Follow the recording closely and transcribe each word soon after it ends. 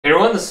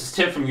this is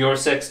Tim from Your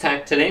Six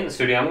Tech. Today in this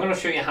video, I'm going to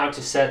show you how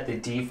to set the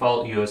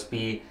default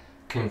USB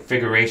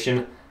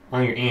configuration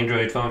on your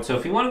Android phone. So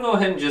if you want to go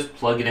ahead and just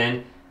plug it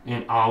in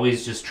and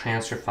always just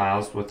transfer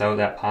files without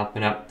that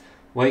popping up,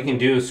 what you can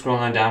do is scroll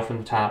on down from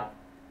the top,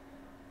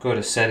 go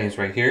to settings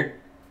right here,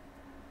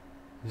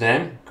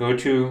 then go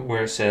to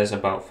where it says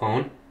about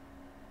phone,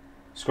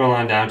 scroll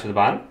on down to the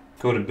bottom,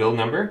 go to build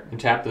number and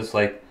tap this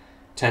like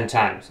 10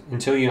 times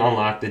until you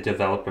unlock the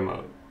developer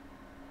mode.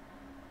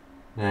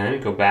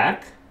 Then go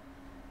back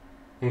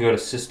and go to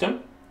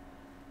System,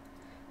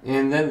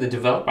 and then the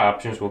developer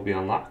options will be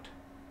unlocked.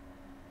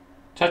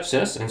 Touch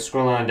this and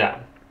scroll on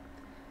down.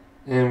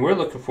 And we're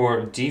looking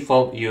for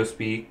default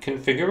USB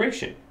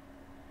configuration.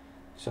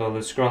 So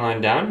let's scroll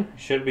on down,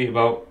 should be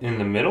about in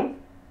the middle.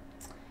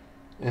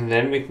 And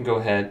then we can go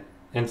ahead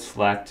and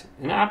select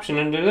an option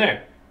under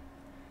there.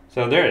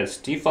 So there it is,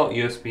 default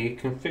USB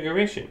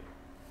configuration.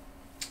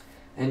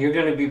 And you're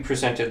going to be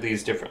presented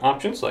these different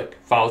options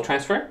like file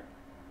transfer,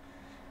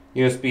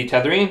 USB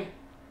tethering,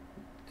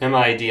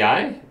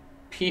 MIDI,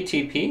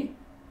 PTP,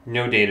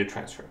 no data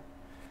transfer.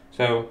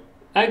 So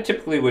I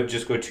typically would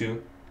just go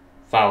to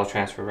file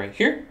transfer right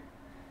here.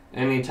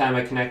 Anytime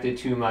I connect it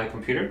to my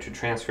computer to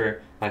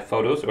transfer my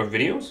photos or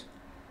videos,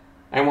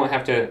 I won't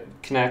have to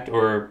connect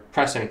or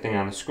press anything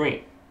on the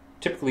screen.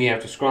 Typically you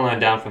have to scroll on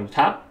down from the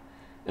top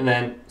and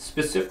then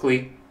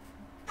specifically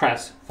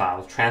press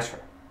file transfer.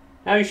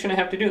 Now you shouldn't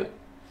have to do that.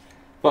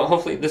 But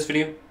hopefully this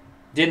video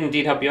did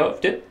indeed help you out. If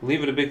it did,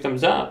 leave it a big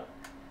thumbs up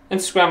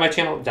and subscribe to my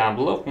channel down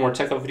below for more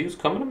tech videos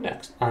coming up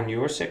next on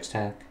Your Six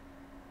Tech.